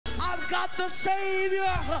got the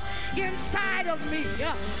Savior inside of me.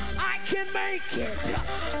 I can make it.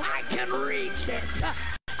 I can reach it.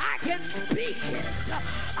 I can speak it.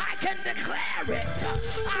 I can declare it.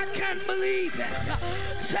 I can believe it.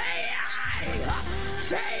 Say I.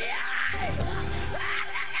 Say I.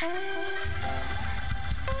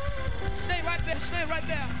 Stay right there. Stay right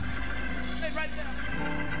there. Stay right there.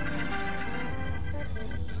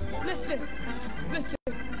 Listen. Listen.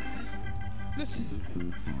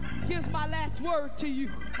 Listen. Here's my last word to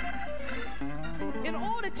you. In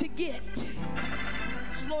order to get,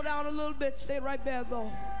 slow down a little bit, stay right there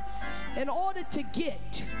though. In order to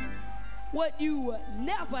get what you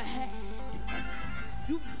never had,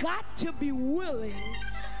 you've got to be willing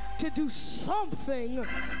to do something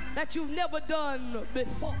that you've never done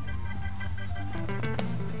before.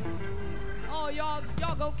 Oh, y'all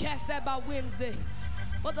gonna catch that by Wednesday.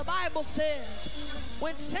 But the Bible says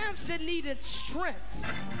when Samson needed strength,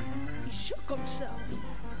 he shook himself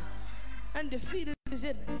and defeated his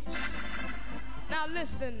enemies. Now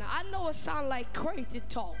listen, I know it sounds like crazy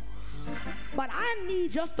talk, but I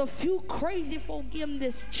need just a few crazy folk in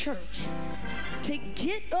this church to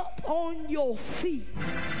get up on your feet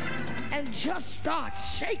and just start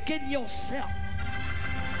shaking yourself.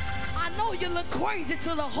 I know you look crazy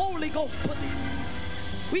to the Holy Ghost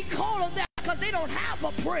police. We call them that because they don't have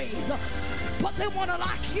a praise, but they want to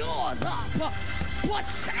lock yours up. But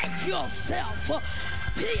shake yourself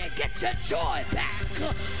till you get your joy back,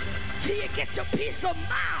 till you get your peace of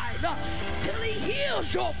mind, till he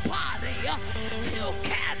heals your body, till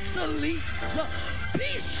cancer leaves.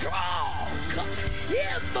 Be strong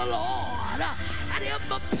in the Lord and in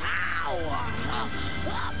the power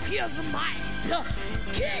of his might.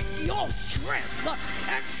 Get your strength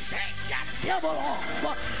and shake that devil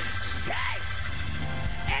off. Shake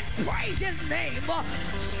and praise his name.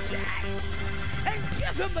 Shake and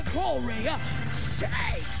give him the glory.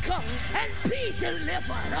 Shake and be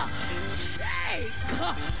delivered. Shake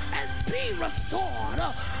and be restored.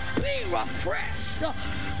 Be refreshed.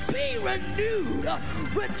 Be renewed.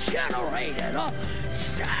 Regenerated.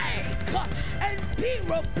 Shake and be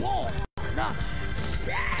reborn.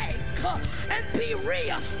 Shake and be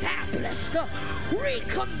reestablished.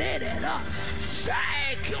 Recommitted.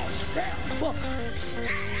 Shake yourself.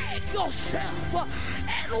 Shake yourself.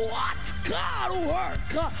 And watch God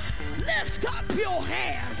work. Lift up your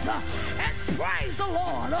hands and praise the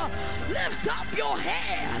Lord. Lift up your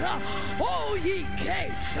head, O ye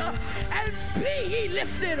gates, and be ye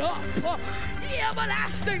lifted up, ye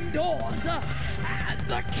everlasting doors, and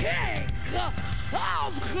the King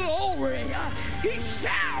of glory, he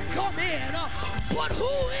shall come in. But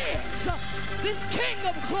who is this King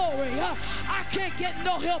of glory? I can't get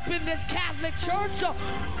no help in this Catholic church.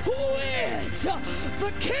 Who is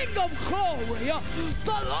the King of glory?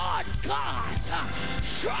 The Lord God,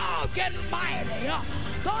 strong and mighty.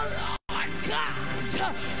 The Lord God.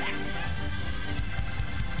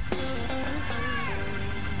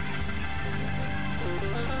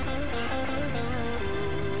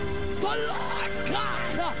 The Lord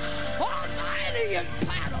God, almighty in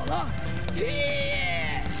battle, he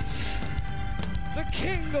is the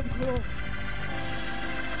King of glory.